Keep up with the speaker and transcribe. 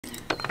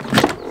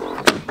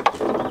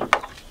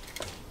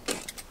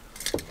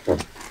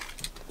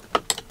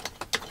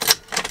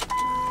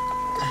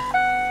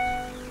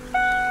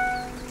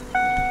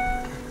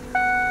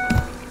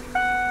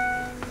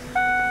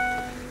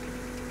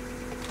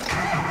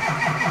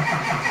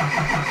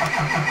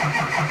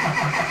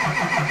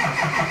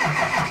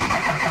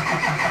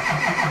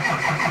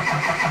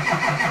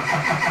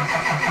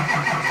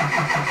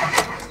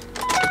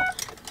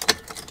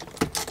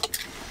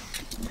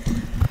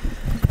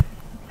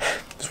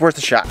worth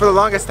a shot. For the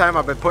longest time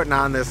I've been putting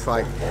on this,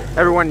 like,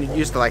 everyone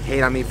used to like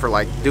hate on me for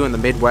like doing the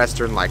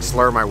Midwestern, like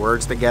slur my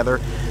words together.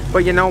 But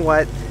you know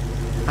what?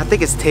 I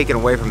think it's taken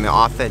away from the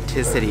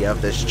authenticity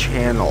of this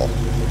channel.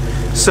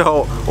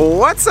 So,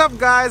 what's up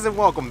guys, and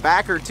welcome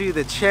back to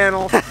the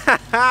channel.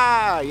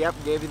 Yep,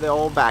 gave you the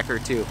old backer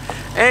too.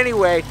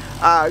 Anyway,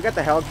 I got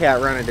the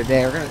Hellcat running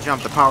today. We're gonna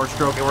jump the Power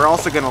Stroke, and we're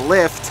also gonna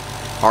lift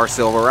our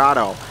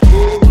Silverado.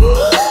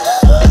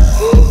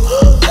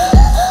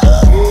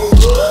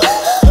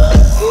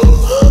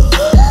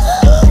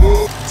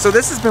 So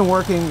this has been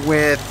working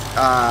with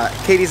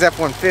Katie's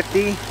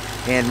F-150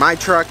 and my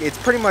truck. It's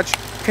pretty much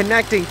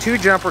connecting two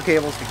jumper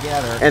cables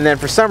together, and then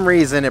for some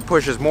reason it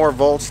pushes more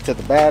volts to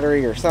the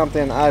battery or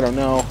something, I don't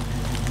know,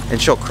 and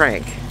she'll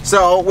crank.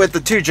 So with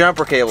the two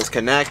jumper cables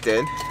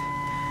connected,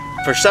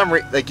 for some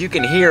reason, like, you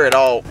can hear it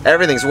all,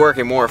 everything's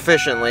working more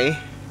efficiently,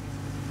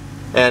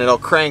 and it'll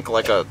crank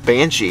like a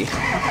banshee.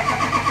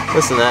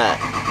 Listen to that.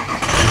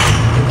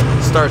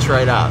 Starts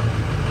right up.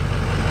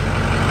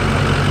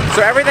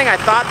 So everything I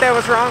thought that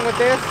was wrong with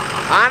this,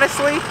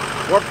 honestly,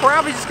 we're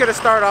probably just gonna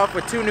start off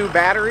with two new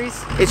batteries.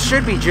 It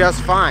should be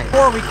just fine.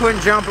 Or we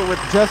couldn't jump it with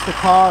just the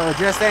car or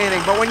just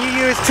anything. But when you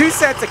use two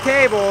sets of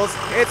cables,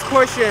 it's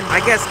pushing,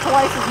 I guess,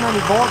 twice as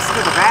many volts to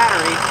the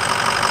battery,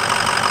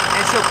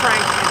 and she'll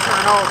crank and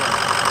turn over.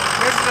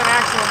 This is an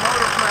actual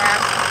motor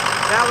craft.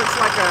 That looks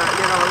like a,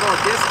 you know, a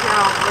little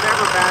discount,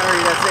 whatever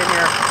battery that's in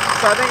here.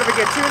 So I think if we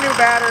get two new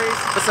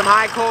batteries with some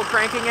high cold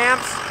cranking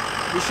amps,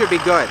 we should be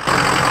good.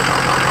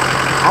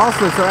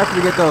 Also, so after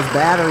we get those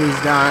batteries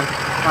done,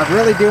 I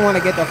really do want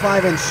to get the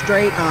 5-inch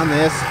straight on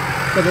this,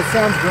 because it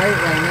sounds great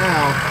right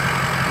now,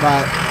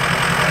 but I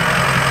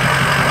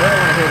really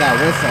want to hear that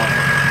whistle.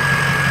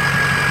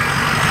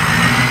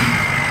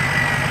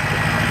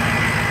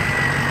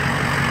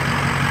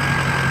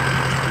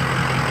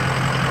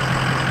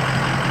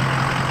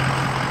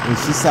 And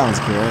she sounds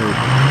great.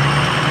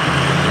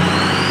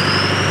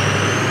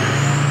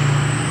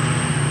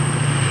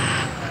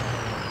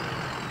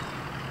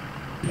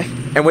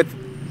 And with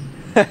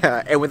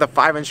and with a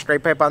 5-inch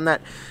straight pipe on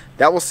that,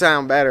 that will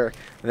sound better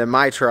than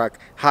my truck,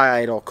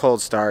 high idle,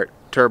 cold start,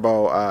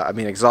 turbo,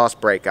 exhaust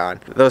brake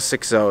on. Those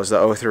 6.0s, the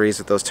 03s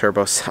with those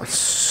turbos sound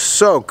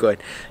so good.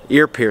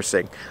 Ear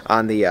piercing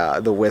on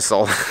the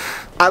whistle.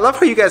 I love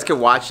how you guys can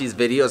watch these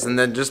videos and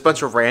then just a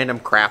bunch of random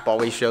crap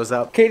always shows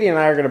up. Katie and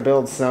I are gonna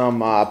build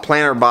some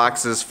planter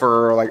boxes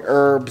for like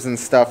herbs and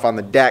stuff on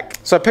the deck.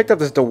 So I picked up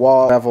this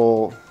DeWalt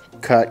bevel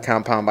cut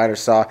compound miter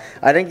saw.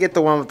 I didn't get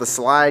the one with the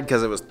slide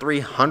because it was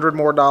 $300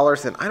 more,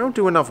 and I don't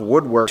do enough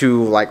woodwork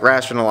to like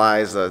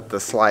rationalize the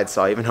slide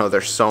saw, even though they're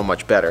so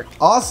much better.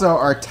 Also,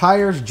 our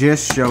tires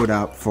just showed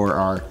up for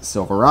our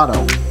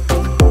Silverado.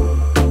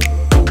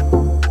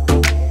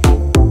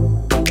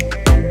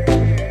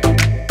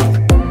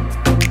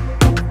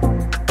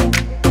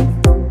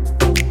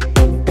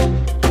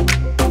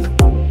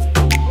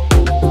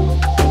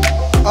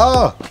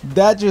 Oh,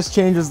 that just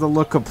changes the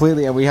look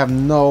completely, and we have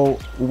no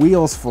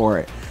wheels for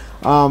it.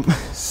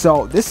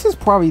 So this is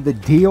probably the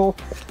deal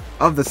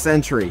of the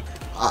century.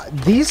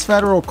 These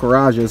Federal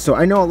garages, so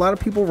I know a lot of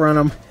people run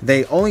them.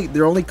 Their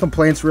only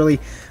complaints really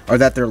are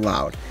that they're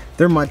loud.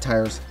 They're mud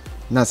tires.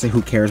 Not say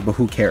who cares, but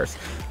who cares?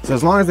 So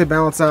as long as they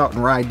balance out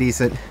and ride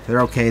decent,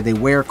 they're okay. They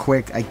wear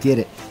quick, I get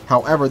it.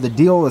 However, the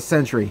deal of the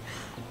century,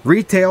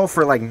 retail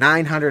for like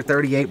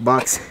 $938,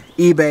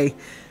 eBay.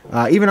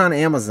 Even on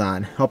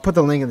Amazon. I'll put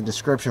the link in the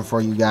description for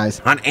you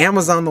guys. On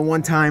Amazon the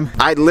one time,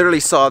 I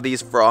literally saw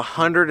these for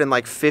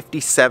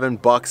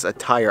 $157 a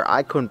tire.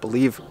 I couldn't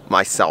believe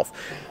myself.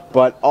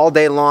 But all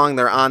day long,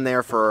 they're on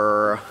there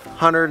for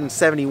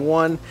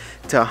 $171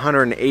 to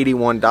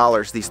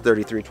 $181, these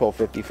 33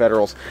 1250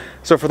 Federals.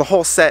 So for the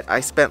whole set,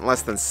 I spent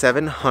less than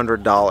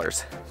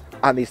 $700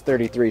 on these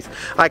 33s.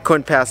 I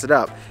couldn't pass it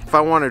up. If I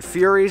wanted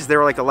Furies, they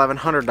were like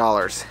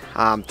 $1,100.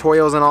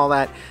 Toyos and all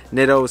that,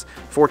 Nittos,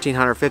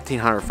 $1,400,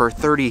 $1,500 for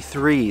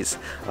 33s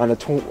on a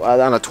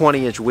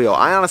 20-inch wheel.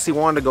 I honestly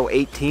wanted to go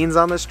 18s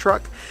on this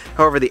truck.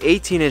 However, the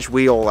 18-inch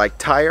wheel like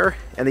tire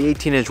and the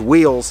 18-inch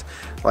wheels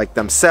like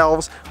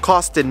themselves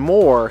costed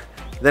more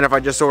than if I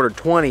just ordered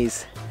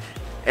 20s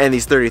and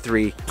these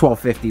 33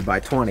 1250 by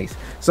 20s.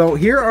 So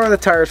here are the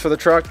tires for the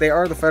truck. They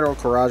are the Federal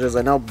garages.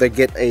 I know they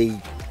get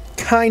a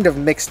kind of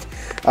mixed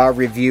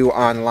review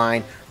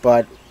online,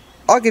 but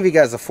I'll give you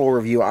guys a full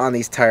review on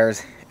these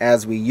tires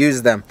as we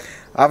use them.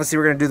 Obviously,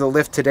 we're going to do the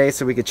lift today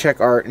so we can check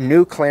our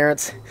new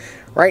clearance.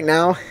 Right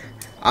now,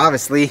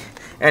 obviously,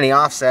 any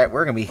offset,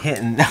 we're going to be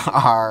hitting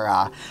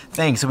our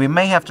thing. So we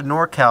may have to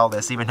NorCal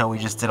this, even though we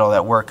just did all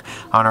that work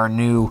on our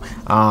new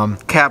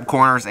cab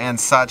corners and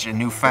such, a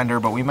new fender,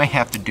 but we may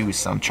have to do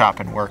some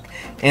chopping work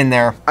in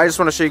there. I just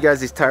want to show you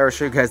guys these tires,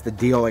 show you guys the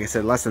deal. Like I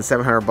said, less than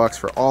 $700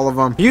 for all of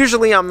them.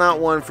 Usually I'm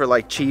not one for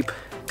like cheap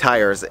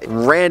tires,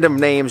 random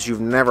names you've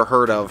never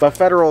heard of, but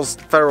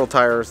Federal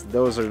tires,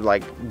 those are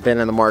like been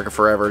in the market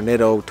forever.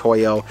 Nitto,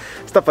 Toyo,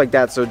 stuff like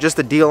that. So just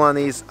the deal on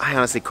these, I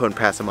honestly couldn't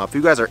pass them up. If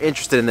you guys are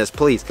interested in this,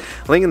 please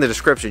link in the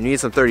description. You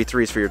need some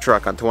 33s for your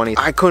truck on 20s.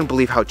 I couldn't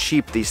believe how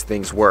cheap these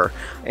things were,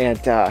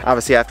 and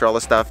obviously after all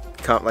this stuff,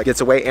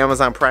 gets away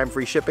Amazon Prime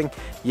free shipping,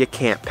 you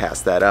can't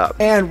pass that up.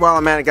 And while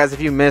I'm at it, guys,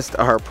 if you missed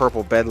our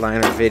purple bed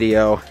liner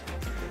video,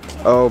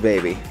 oh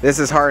baby, this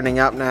is hardening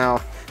up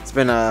now. It's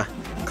been a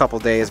couple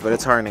days, but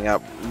it's hardening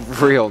up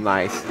real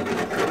nice.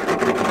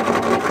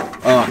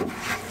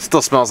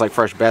 Still smells like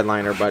fresh bed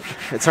liner, but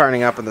it's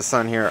hardening up in the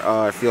sun here.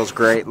 Oh, it feels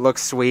great,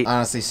 looks sweet.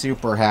 Honestly,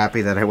 super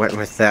happy that I went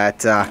with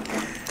that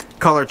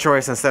color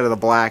choice instead of the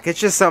black. It's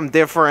just something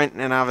different,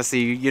 and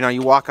obviously, you know,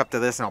 you walk up to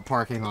this in a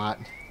parking lot,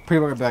 people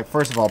are gonna be like,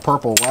 first of all,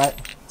 purple, what?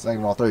 Second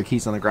of all, throw your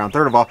keys on the ground.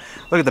 Third of all,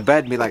 look at the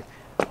bed and be like,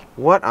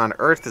 what on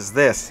earth is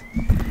this?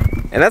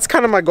 And that's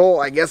kind of my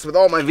goal, I guess, with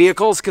all my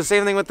vehicles, because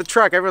same thing with the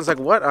truck. Everyone's like,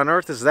 what on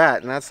earth is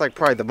that? And that's like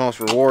probably the most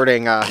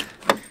rewarding, I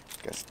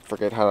guess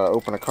forget how to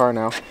open a car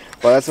now,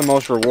 but that's the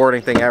most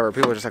rewarding thing ever.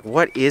 People are just like,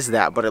 what is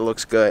that? But it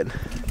looks good.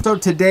 So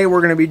today we're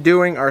going to be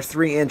doing our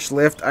 3-inch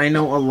lift. I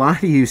know a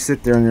lot of you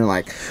sit there and you're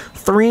like,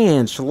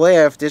 3-inch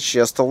lift, it's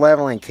just a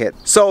leveling kit.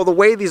 So the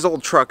way these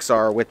old trucks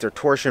are with their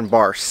torsion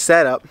bar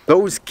setup,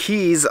 those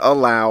keys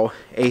allow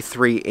a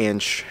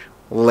 3-inch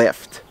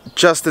lift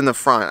just in the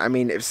front. I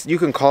mean, if you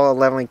can call it a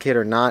leveling kit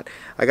or not.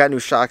 I got new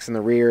shocks in the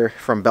rear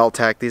from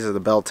Beltec. These are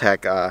the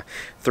Beltec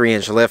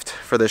 3-inch lift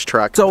for this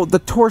truck. So the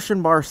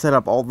torsion bar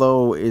setup,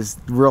 although is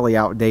really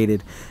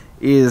outdated,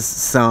 is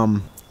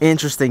some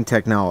interesting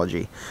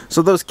technology.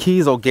 So those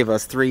keys will give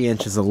us 3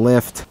 inches of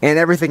lift, and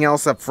everything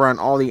else up front,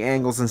 all the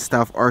angles and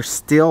stuff, are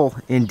still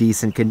in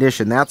decent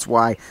condition. That's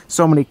why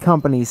so many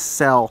companies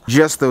sell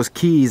just those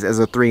keys as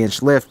a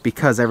 3-inch lift,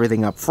 because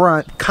everything up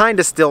front kind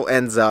of still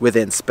ends up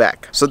within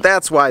spec. So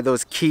that's why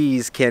those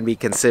keys can be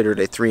considered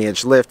a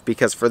 3-inch lift,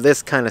 because for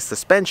this kind of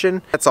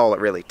suspension, that's all it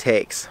really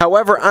takes.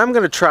 However, I'm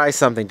going to try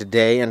something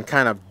today and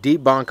kind of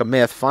debunk a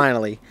myth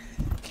finally.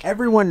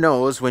 Everyone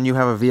knows when you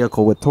have a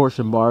vehicle with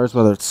torsion bars,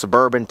 whether it's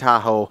Suburban,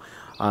 Tahoe,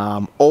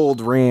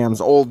 old Rams,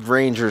 old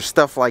Rangers,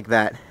 stuff like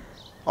that,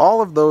 all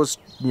of those,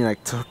 you know,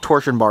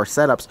 torsion bar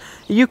setups,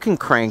 you can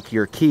crank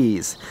your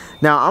keys.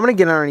 Now I'm going to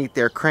get underneath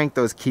there, crank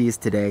those keys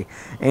today,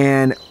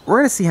 and we're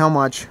going to see how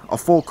much a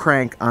full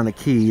crank on the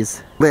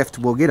keys lift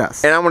will get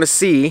us. And I'm going to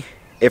see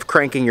if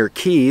cranking your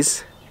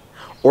keys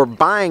or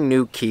buying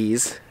new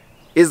keys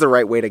is the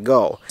right way to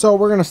go. So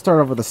we're going to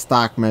start off with a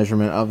stock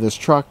measurement of this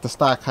truck, the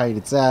stock height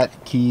it's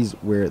at, keys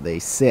where they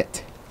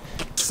sit.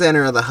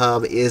 Center of the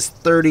hub is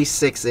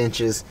 36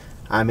 inches.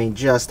 I mean,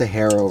 just a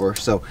hair over.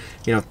 So,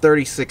 you know,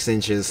 36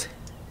 inches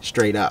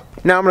straight up.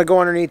 Now I'm going to go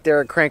underneath there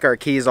and crank our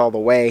keys all the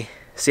way,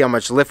 see how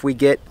much lift we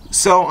get.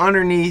 So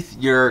underneath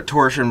your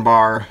torsion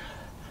bar,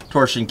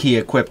 torsion key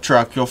equipped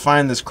truck, you'll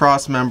find this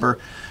cross member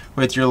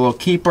with your little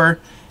keeper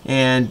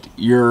and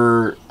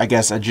your, I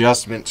guess,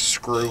 adjustment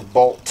screw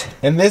bolt.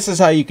 And this is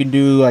how you can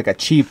do like a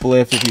cheap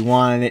lift if you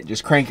wanted it.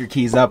 Just crank your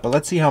keys up, but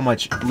let's see how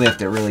much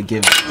lift it really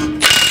gives.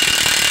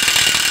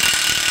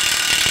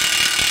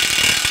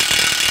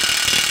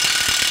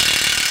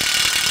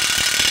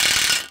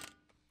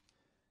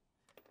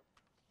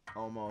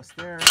 Almost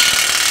there.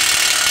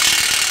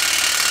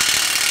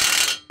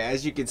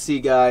 As you can see,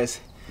 guys,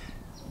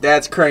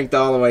 that's cranked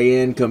all the way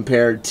in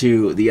compared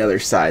to the other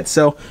side.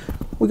 So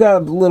we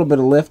got a little bit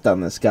of lift on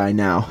this guy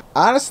now.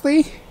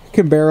 Honestly,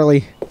 can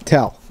barely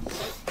tell.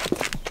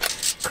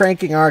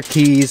 Cranking our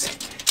keys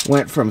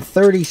went from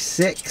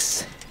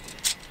 36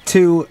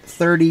 to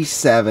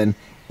 37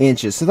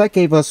 inches. So that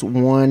gave us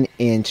 1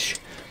 inch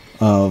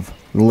of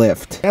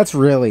lift. That's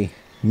really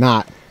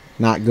not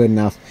good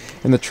enough.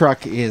 And the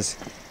truck is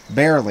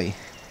barely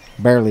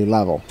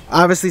level.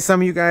 Obviously,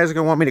 some of you guys are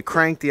gonna want me to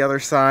crank the other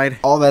side.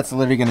 All that's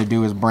literally gonna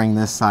do is bring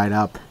this side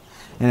up,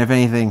 and if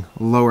anything,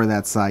 lower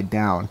that side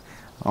down.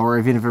 Or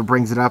even if it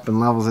brings it up and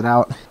levels it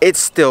out, it's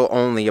still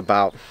only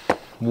about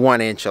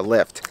 1 inch of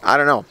lift. I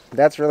don't know.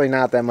 That's really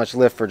not that much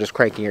lift for just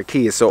cranking your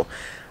keys. So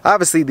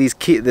obviously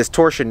this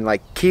torsion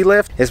like key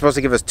lift is supposed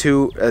to give us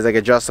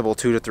adjustable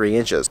 2 to 3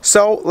 inches.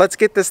 So let's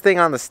get this thing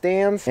on the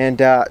stands and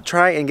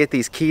try and get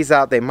these keys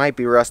out. They might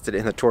be rusted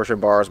in the torsion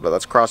bars, but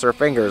let's cross our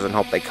fingers and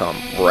hope they come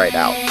right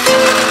out.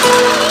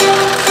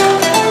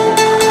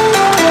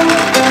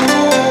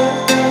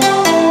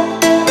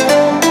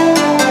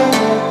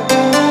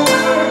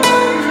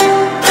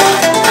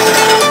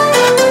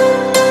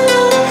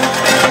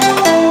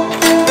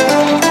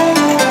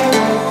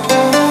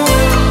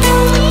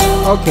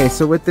 Okay,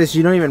 so with this,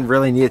 you don't even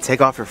really need to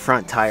take off your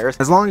front tires.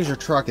 As long as your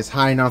truck is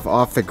high enough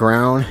off the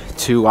ground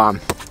to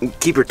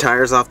keep your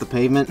tires off the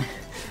pavement,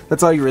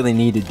 that's all you really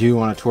need to do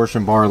on a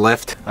torsion bar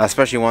lift,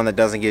 especially one that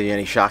doesn't give you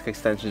any shock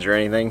extensions or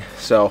anything.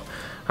 So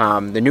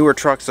the newer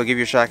trucks will give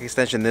you a shock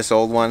extension. This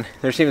old one,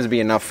 there seems to be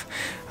enough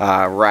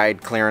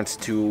ride clearance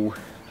to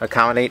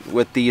accommodate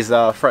with these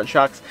front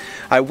shocks.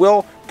 I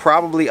will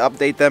probably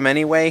update them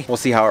anyway. We'll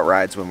see how it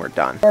rides when we're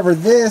done. However,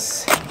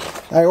 this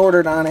I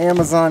ordered on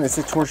Amazon. It's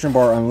a torsion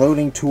bar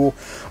unloading tool,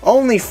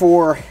 only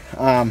for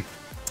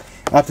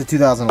up to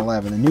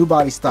 2011. The new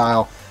body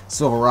style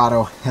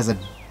Silverado has a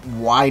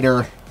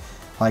wider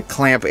like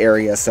clamp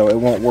area, so it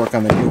won't work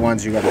on the new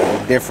ones. You got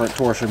a different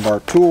torsion bar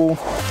tool.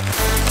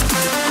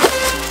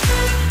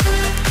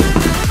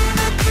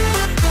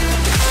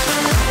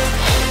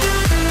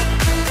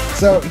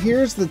 So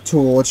here's the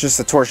tool. It's just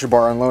a torsion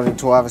bar unloading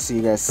tool. Obviously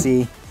you guys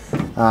see,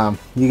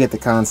 you get the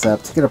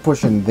concept. It's gonna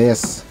push in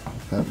this,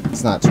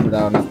 it's not screwed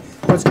out enough,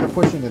 but it's gonna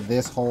push into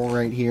this hole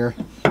right here.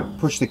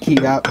 Push the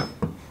key up,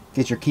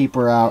 get your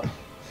keeper out,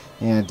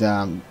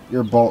 and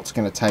your bolt's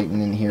gonna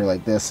tighten in here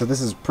like this. So this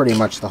is pretty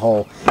much the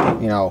whole,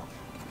 you know,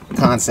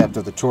 concept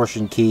of the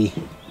torsion key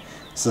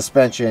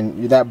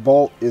suspension. That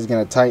bolt is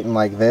gonna tighten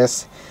like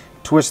this.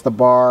 Twist the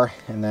bar,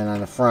 and then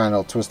on the front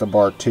it'll twist the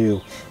bar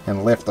too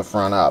and lift the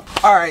front up.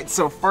 Alright,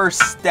 so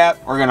first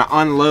step, we're gonna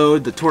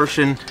unload the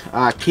torsion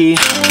key.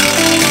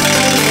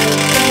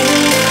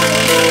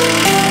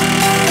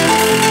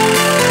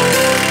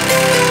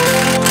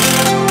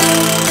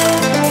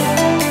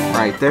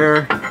 Right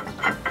there.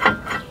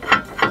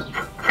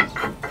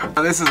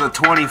 Now this is a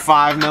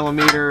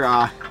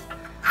 25mm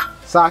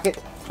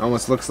socket.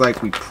 Almost looks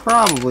like we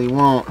probably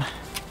won't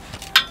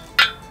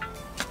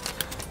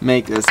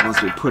make this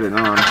once we put it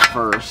on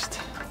first.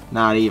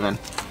 Not even.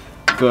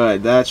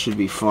 Good, that should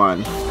be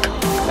fun.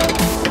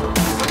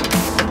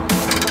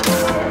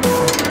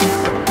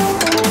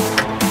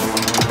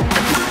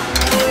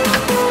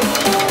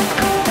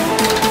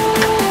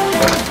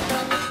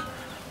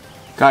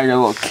 Got your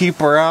little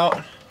keeper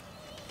out.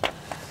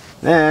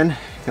 Then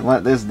you can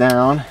let this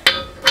down.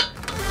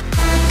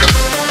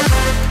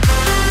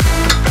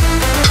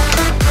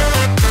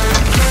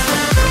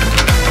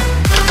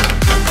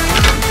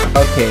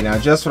 Okay, now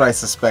just what I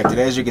suspected.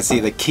 As you can see,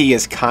 the key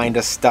is kind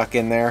of stuck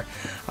in there.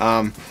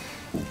 We're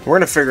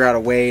going to figure out a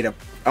way to,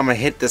 I'm going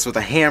to hit this with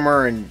a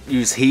hammer and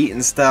use heat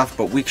and stuff,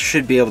 but we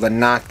should be able to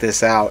knock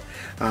this out.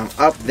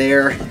 Up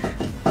there,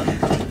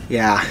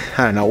 yeah,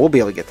 I don't know, we'll be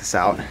able to get this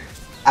out.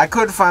 I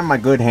couldn't find my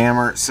good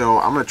hammer, so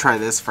I'm going to try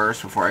this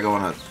first before I go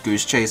on a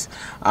goose chase.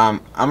 I'm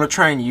going to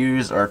try and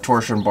use our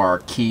torsion bar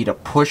key to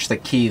push the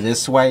key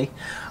this way.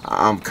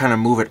 Kind of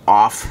move it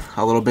off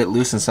a little bit,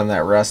 loosen some of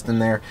that rust in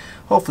there.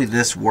 Hopefully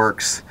this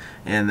works,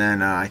 and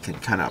then I can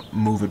kind of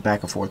move it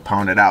back and forth,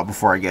 pound it out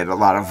before I get a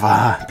lot of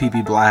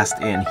PP blast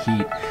and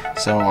heat.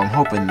 So I'm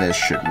hoping this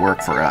should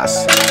work for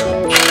us.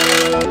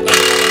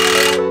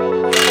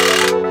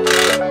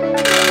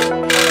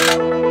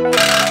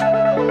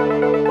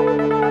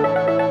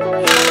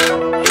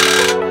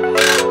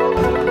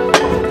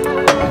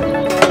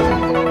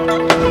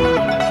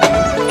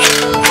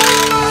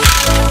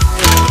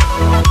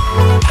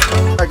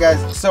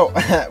 Guys, so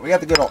we got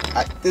the good old,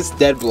 this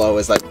dead blow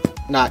is like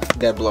not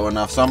dead blow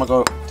enough, so I'm gonna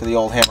go to the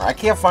old hammer. I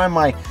can't find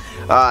my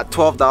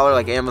 $12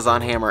 like Amazon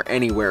hammer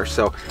anywhere,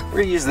 so we're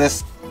gonna use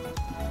this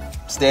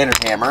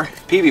standard hammer,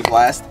 PB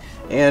Blast,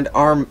 and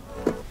our,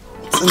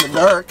 it's in the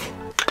dark,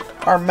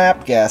 our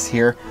map gas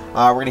here.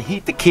 We're gonna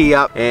heat the key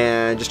up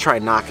and just try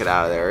and knock it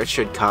out of there. It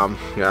should come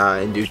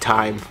in due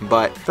time,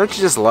 but don't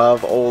you just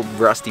love old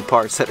rusty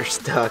parts that are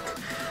stuck?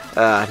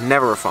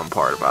 Never a fun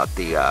part about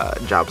the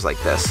jobs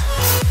like this.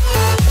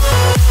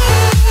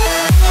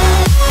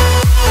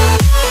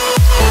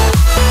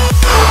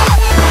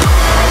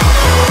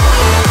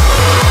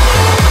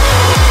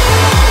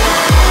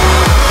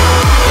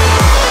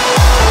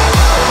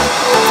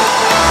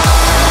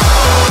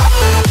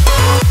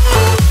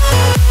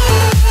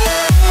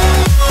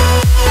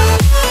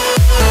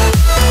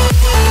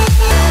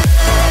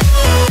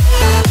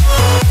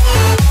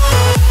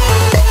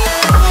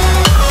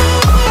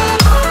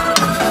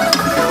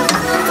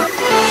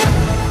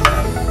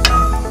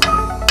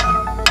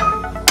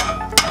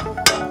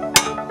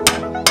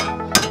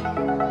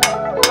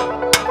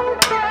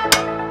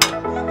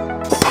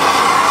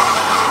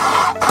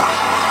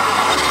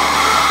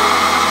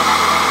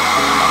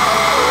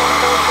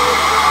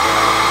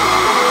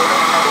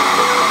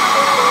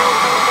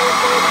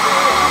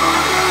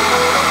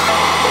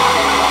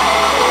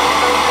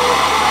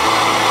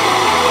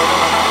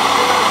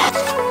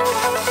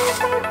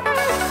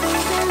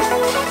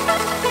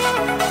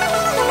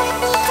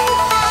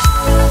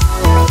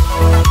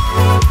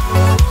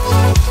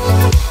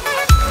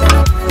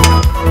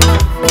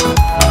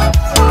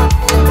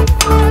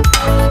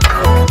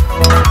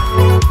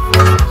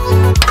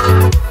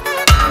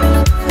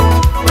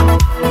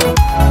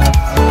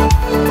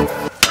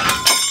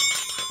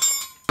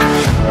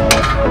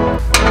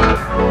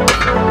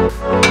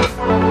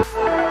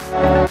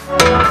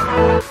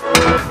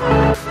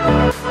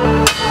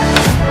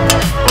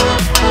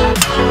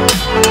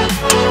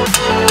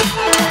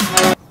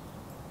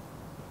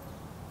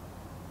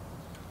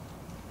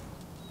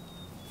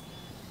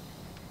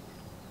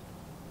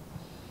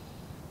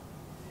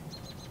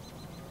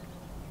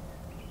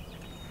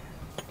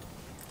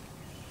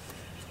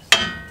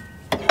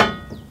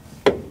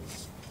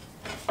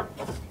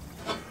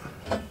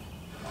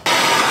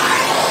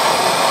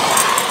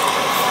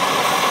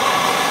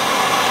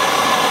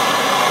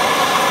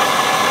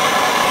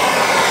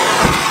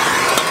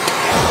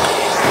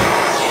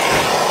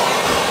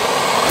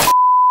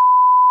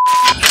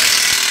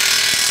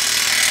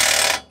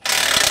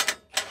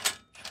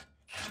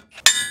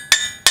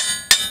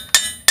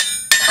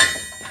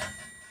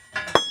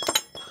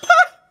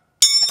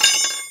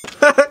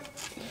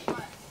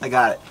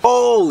 got it.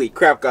 Holy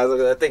crap, guys, look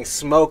at that thing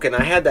smoking.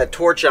 I had that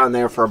torch on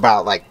there for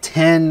about like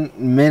 10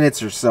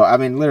 minutes or so. I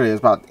mean, literally, it was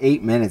about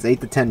 8 minutes,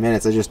 8 to 10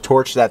 minutes. I just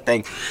torched that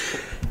thing.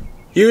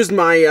 Used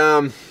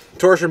my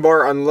torsion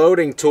bar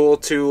unloading tool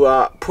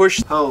to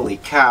push. Holy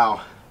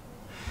cow.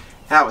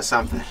 That was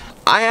something.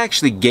 I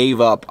actually gave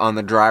up on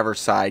the driver's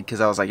side because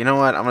I was like, you know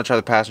what, I'm gonna try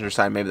the passenger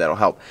side, maybe that'll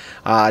help.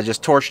 I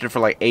just torched it for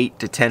like 8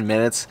 to 10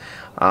 minutes.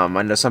 I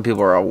know some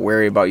people are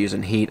wary about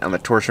using heat on the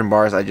torsion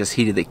bars. I just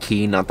heated the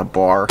key, not the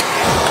bar.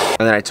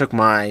 And then I took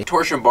my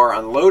torsion bar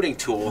unloading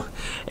tool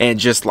and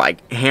just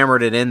like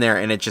hammered it in there,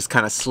 and it just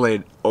kind of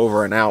slid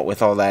over and out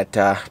with all that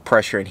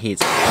pressure and heat.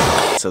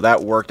 So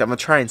that worked. I'm gonna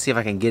try and see if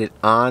I can get it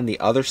on the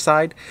other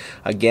side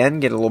again,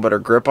 get a little better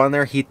grip on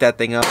there, heat that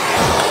thing up,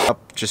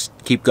 just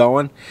keep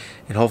going,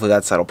 and hopefully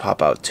that side will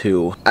pop out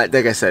too. Like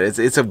I said,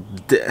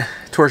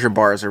 torsion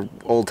bars are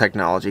old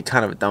technology,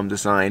 kind of a dumb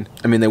design.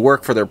 I mean, they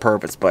work for their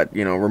purpose, but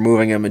you know,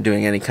 removing them and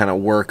doing any kind of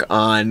work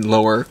on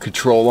lower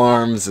control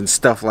arms and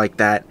stuff like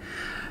that,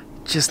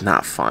 just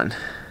not fun.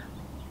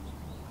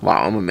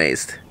 Wow, I'm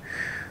amazed.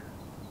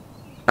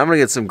 I'm gonna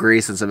get some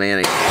grease and some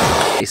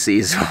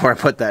anti-ACs before I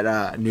put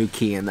that new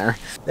key in there.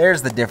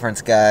 There's the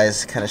difference,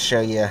 guys. Kind of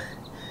show you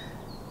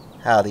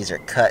how these are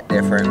cut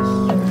different.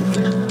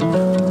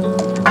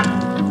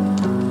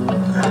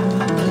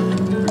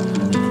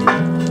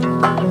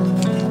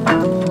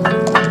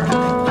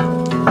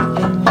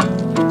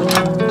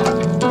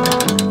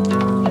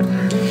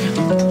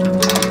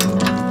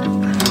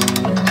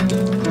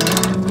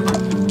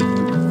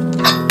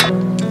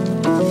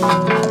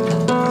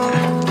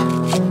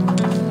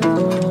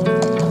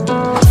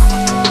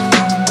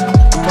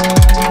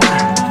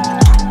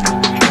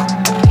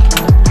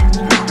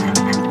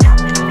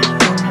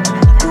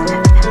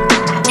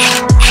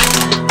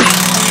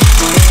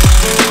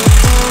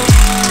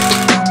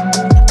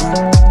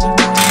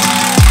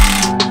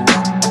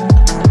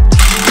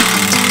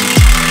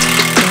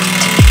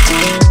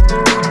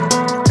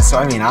 So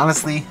I mean,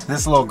 honestly,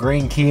 this little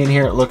green key in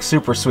here, it looks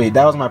super sweet.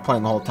 That was my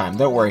plan the whole time.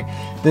 Don't worry,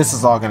 this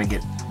is all gonna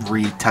get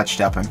retouched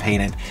up and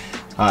painted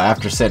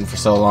after sitting for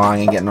so long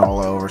and getting all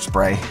over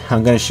spray.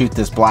 I'm gonna shoot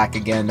this black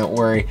again, don't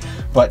worry.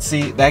 But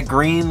see, that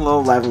green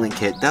little leveling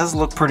kit does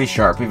look pretty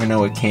sharp, even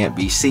though it can't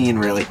be seen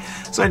really.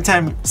 So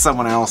anytime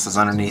someone else is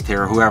underneath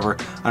here, or whoever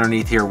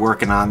underneath here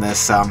working on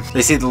this,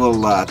 they see the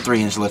little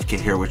 3-inch lift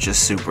kit here, which is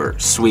super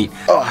sweet.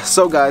 Oh,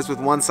 so guys, with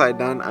one side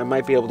done, I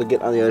might be able to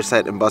get on the other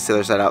side and bust the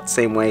other side out the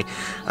same way.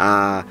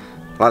 A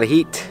lot of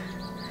heat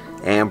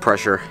and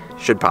pressure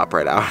should pop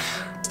right out.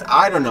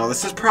 I don't know,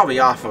 this is probably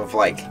off of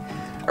like,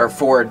 or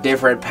for a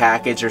different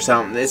package or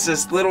something. It's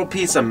this little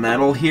piece of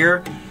metal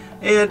here,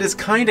 and it's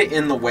kind of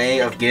in the way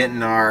of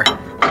getting our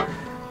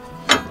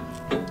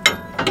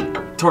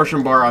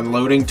torsion bar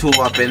unloading tool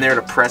up in there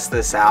to press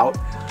this out.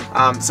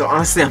 So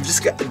honestly,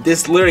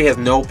 this literally has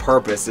no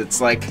purpose. It's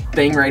like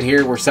thing right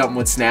here where something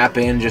would snap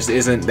in just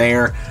isn't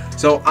there.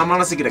 So I'm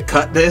honestly gonna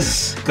cut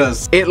this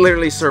because it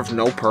literally serves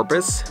no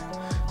purpose.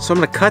 So I'm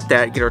gonna cut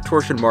that, get our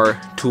torsion bar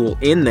tool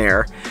in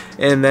there,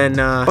 and then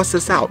bust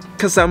this out.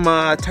 Cause I'm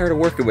tired of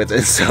working with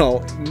it,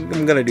 so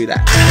I'm gonna do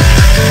that.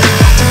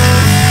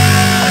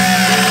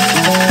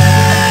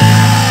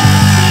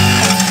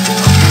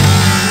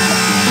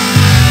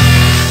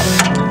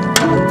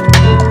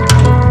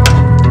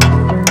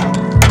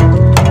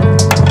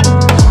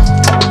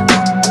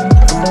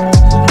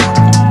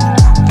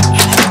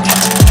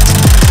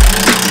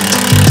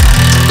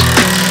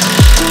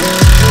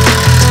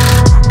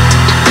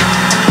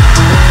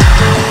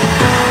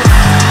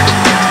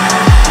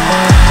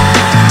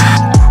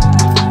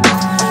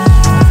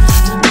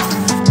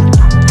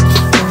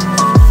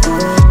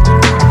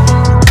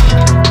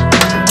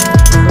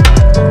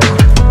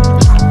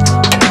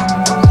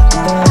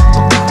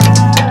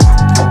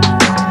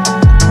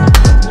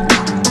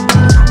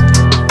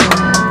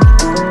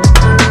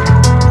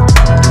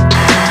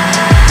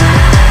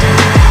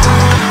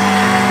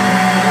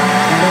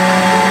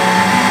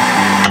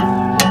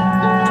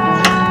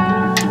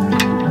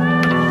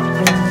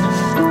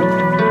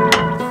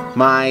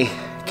 My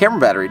camera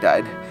battery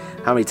died.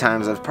 How many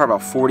times? I was probably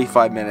about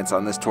 45 minutes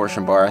on this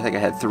torsion bar. I think I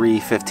had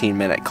 3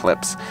 15-minute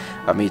clips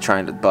of me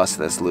trying to bust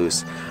this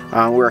loose.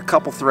 We're a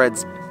couple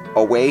threads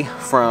away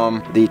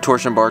from the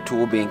torsion bar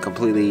tool being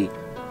completely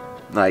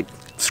like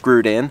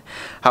screwed in.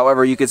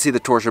 However, you can see the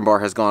torsion bar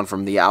has gone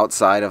from the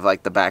outside of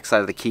like the back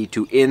side of the key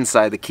to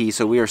inside the key,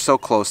 so we are so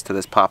close to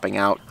this popping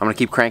out. I'm gonna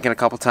keep cranking a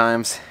couple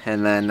times,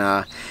 and then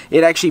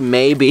it actually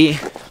may be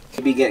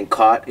getting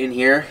caught in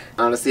here.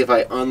 Honestly, if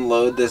I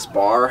unload this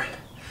bar,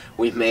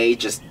 we may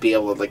just be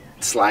able to like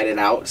slide it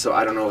out, so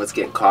I don't know if it's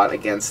getting caught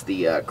against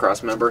the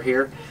cross member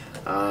here.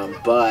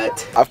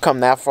 But I've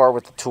come that far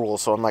with the tool,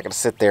 so I'm not going to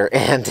sit there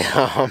and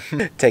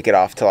take it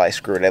off till I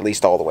screw it at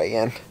least all the way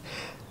in.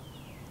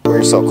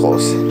 We're so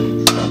close.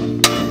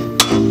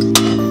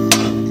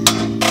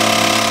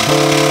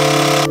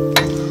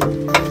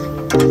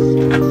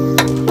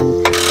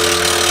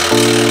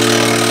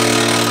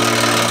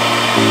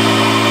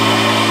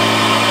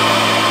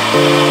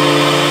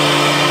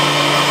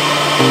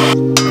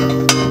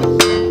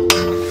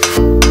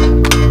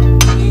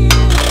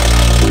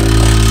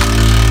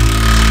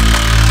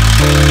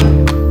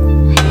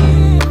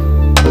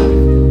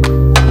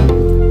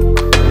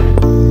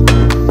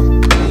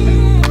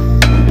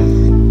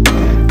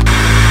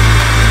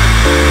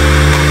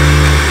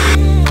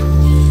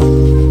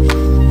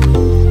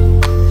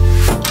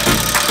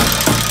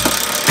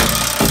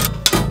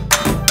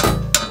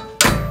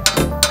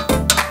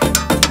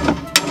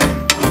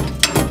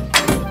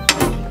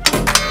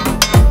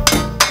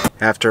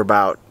 after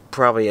about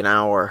probably an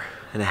hour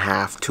and a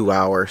half, 2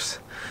 hours.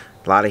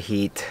 A lot of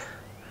heat,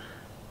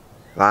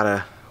 a lot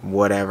of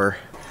whatever.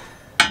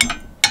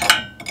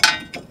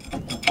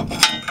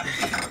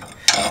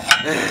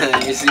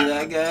 You see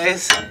that,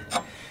 guys?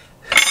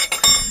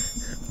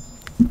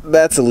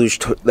 That's a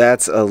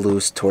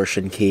loose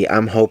torsion key.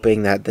 I'm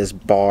hoping that this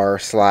bar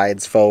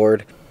slides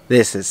forward.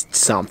 This is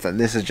something.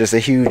 This is just a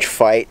huge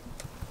fight.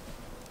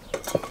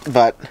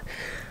 But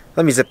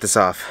let me zip this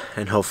off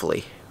and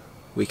hopefully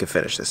we can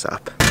finish this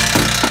up.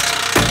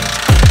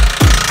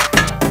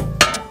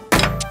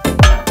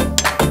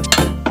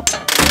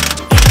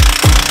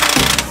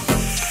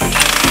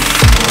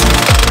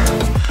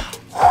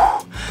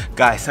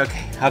 Guys,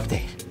 okay,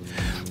 update.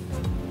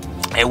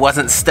 It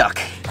wasn't stuck.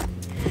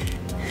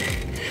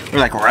 We're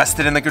like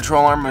rusted in the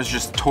control arm, it was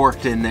just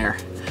torqued in there.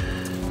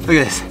 Look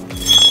at this.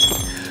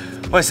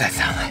 What does that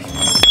sound like?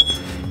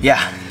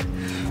 Yeah,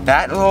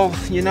 that little,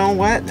 you know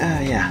what?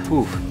 Yeah,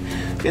 ooh.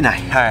 Good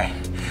night, all right.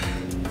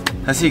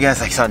 I'll see you guys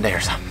like Sunday or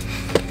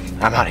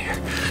something. I'm out of here.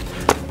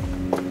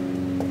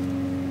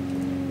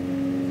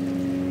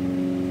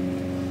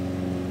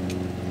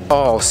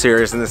 Oh,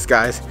 seriousness,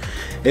 guys.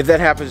 If that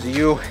happens to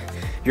you,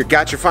 you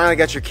finally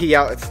got your key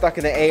out, it's stuck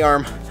in the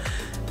A-arm.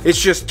 It's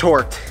just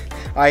torqued.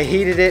 I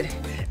heated it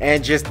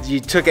and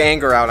you took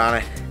anger out on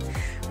it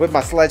with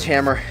my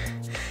sledgehammer,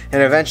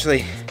 and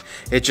eventually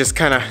it just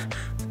kind of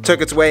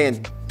took its way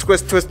and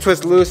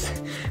twist loose,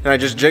 and I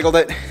just jiggled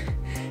it,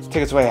 took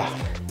its way out.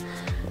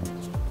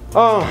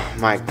 Oh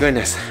my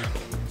goodness.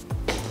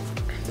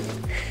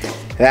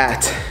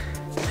 That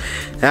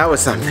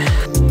was something.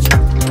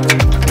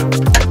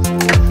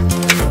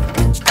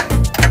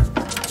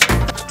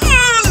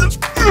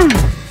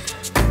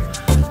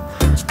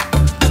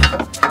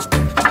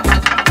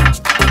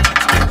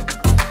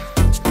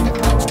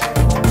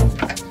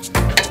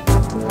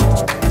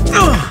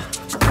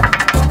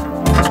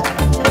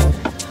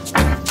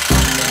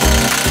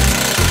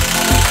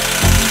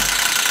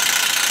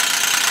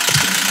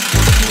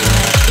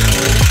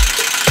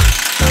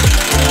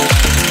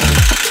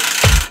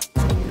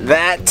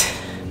 That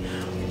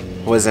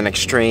was an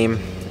extreme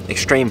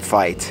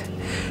fight,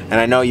 and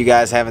I know you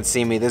guys haven't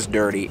seen me this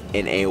dirty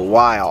in a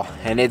while,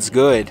 and it's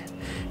good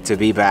to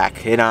be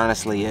back. It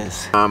honestly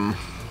is.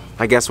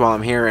 I guess while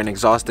I'm here and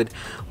exhausted,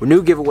 a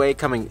new giveaway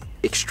coming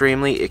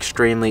extremely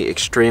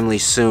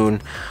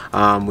soon.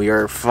 We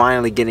are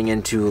finally getting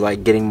into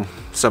like getting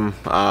some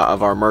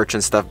of our merch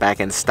and stuff back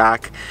in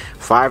stock.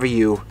 5 of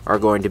you are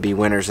going to be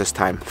winners this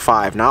time.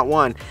 5, not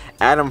 1.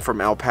 Adam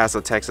from El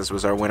Paso, Texas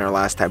was our winner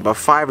last time, but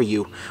 5 of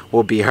you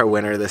will be our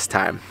winner this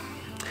time.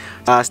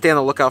 Stay on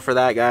the lookout for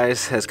that,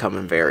 guys. It's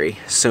coming very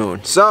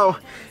soon. So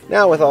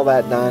now with all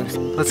that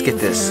done, let's get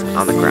this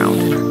on the ground.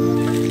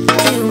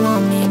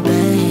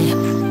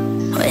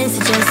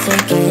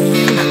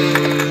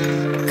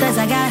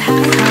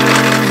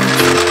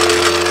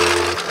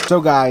 So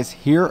guys,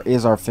 here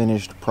is our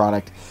finished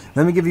product.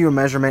 Let me give you a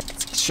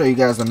measurement. Show you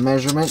guys the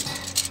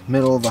measurement.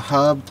 Middle of the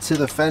hub to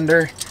the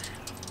fender,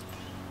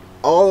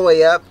 all the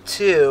way up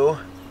to,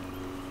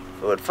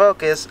 if it would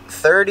focus,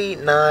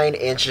 39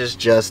 inches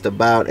just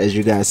about, as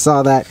you guys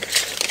saw that.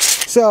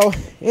 So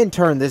in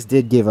turn, this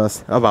did give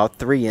us about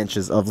 3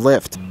 inches of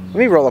lift. Let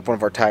me roll up one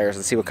of our tires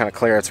and see what kind of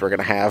clearance we're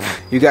gonna have.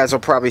 You guys will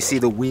probably see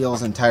the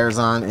wheels and tires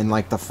on in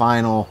like the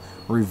final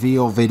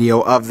reveal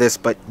video of this,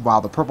 but wow,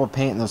 the purple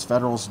paint and those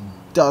Federals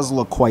does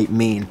look quite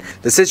mean.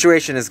 The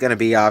situation is going to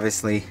be,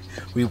 obviously,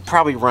 we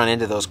probably run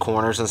into those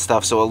corners and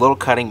stuff, so a little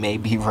cutting may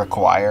be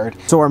required.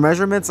 So our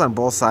measurements on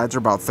both sides are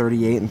about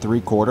 38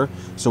 3/4,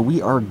 so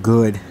we are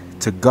good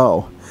to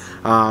go.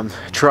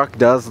 Truck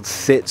does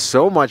sit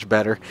so much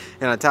better,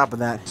 and on top of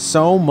that,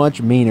 so much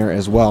meaner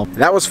as well.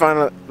 That was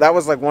fun. That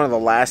was like one of the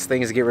last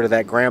things to get rid of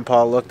that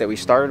grandpa look that we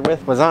started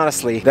with, was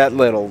honestly that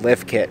little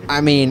lift kit.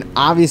 I mean,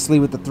 obviously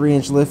with the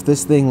 3-inch lift,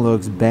 this thing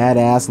looks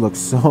badass, looks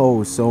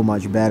so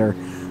much better.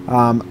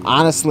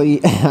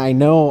 Honestly, I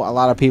know a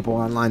lot of people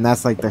online,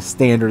 that's like the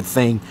standard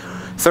thing.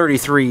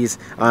 33s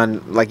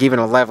on like even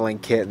a leveling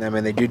kit, and I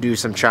mean they do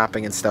some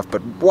chopping and stuff,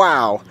 but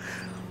wow,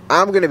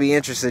 I'm gonna be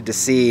interested to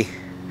see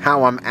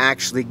how I'm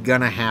actually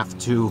gonna have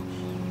to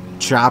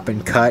chop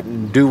and cut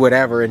and do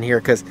whatever in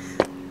here, because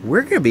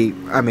we're gonna be,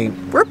 I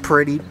mean, we're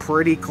pretty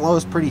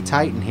close, pretty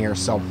tight in here.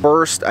 So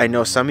first, I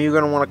know some of you are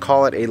gonna want to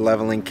call it a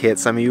leveling kit,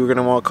 some of you are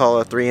gonna want to call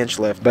it a 3-inch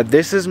lift, but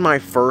this is my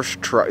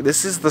first truck.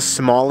 This is the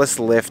smallest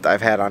lift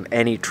I've had on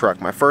any truck.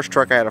 My first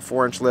truck I had a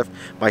 4-inch lift,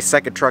 my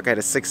second truck I had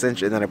a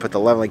 6-inch, and then I put the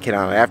leveling kit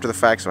on it after the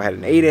fact, so I had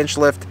an 8-inch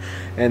lift,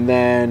 and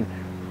then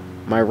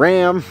my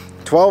Ram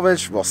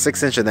 12-inch, well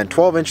 6-inch and then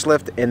 12-inch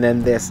lift, and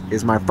then this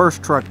is my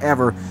first truck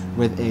ever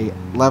with a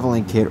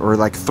leveling kit or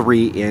like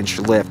 3-inch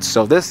lift.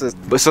 So this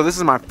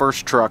is my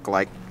first truck,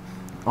 like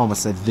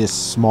almost said this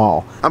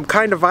small. I'm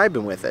kind of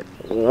vibing with it.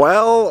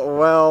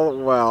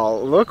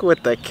 Well, look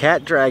what the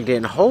cat dragged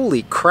in.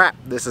 Holy crap,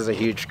 this is a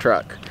huge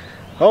truck.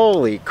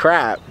 Holy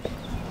crap.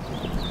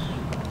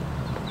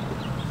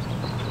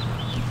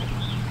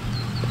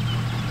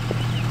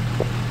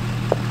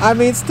 I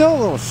mean, still a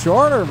little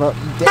shorter, but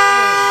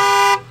damn.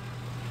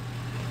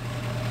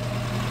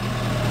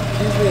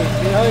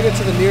 make it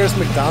to the nearest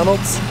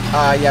McDonald's?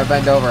 Yeah,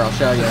 bend over, I'll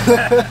show you.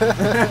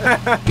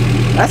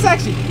 That's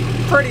actually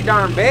pretty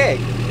darn big.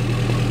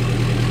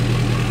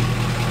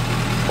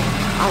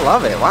 I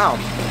love it, wow.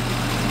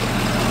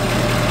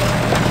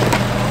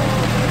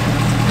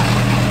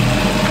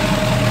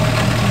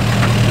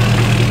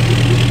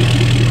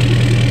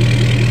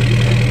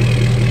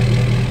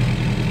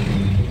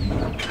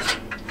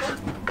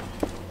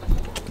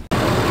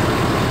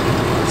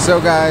 So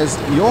guys,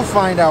 you'll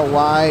find out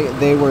why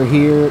they were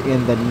here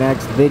in the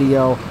next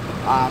video.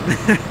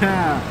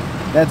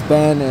 That's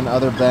Ben and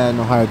other Ben,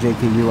 Ohio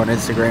JKU on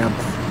Instagram,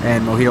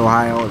 and Mojito,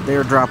 Ohio.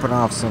 They're dropping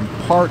off some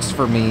parts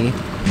for me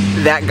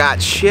that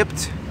got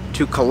shipped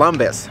to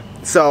Columbus.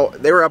 So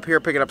they were up here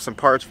picking up some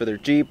parts for their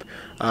Jeep,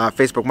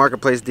 Facebook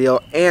Marketplace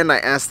deal, and I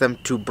asked them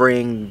to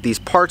bring these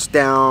parts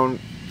down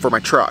for my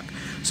truck.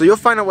 So you'll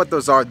find out what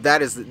those are.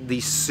 That is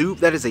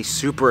a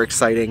super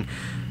exciting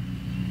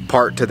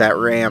part to that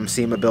Ram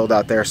SEMA build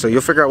out there. So you'll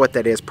figure out what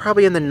that is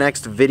probably in the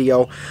next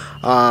video.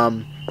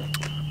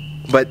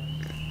 But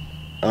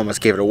I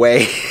almost gave it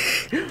away.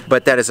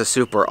 But that is a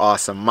super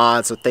awesome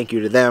mod. So thank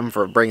you to them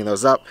for bringing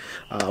those up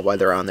while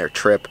they're on their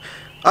trip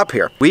up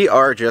here. We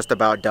are just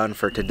about done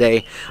for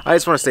today. I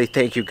just want to say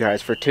thank you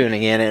guys for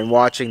tuning in and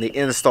watching the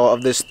install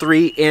of this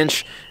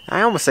 3-inch,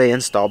 I almost say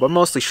install, but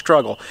mostly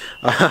struggle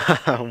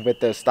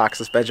with the stock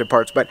suspension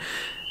parts, but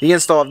the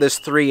install of this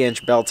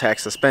 3-inch Beltac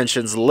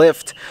suspensions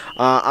lift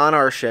on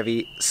our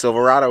Chevy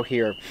Silverado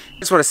here. I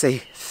just want to say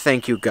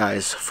thank you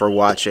guys for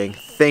watching.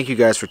 Thank you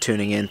guys for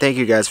tuning in. Thank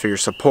you guys for your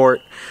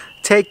support.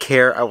 Take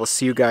care. I will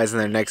see you guys in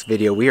the next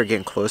video. We are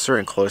getting closer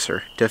and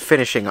closer to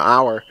finishing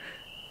our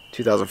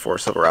 2004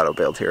 Silverado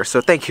build here.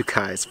 So thank you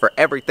guys for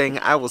everything.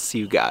 I will see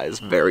you guys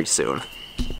very soon.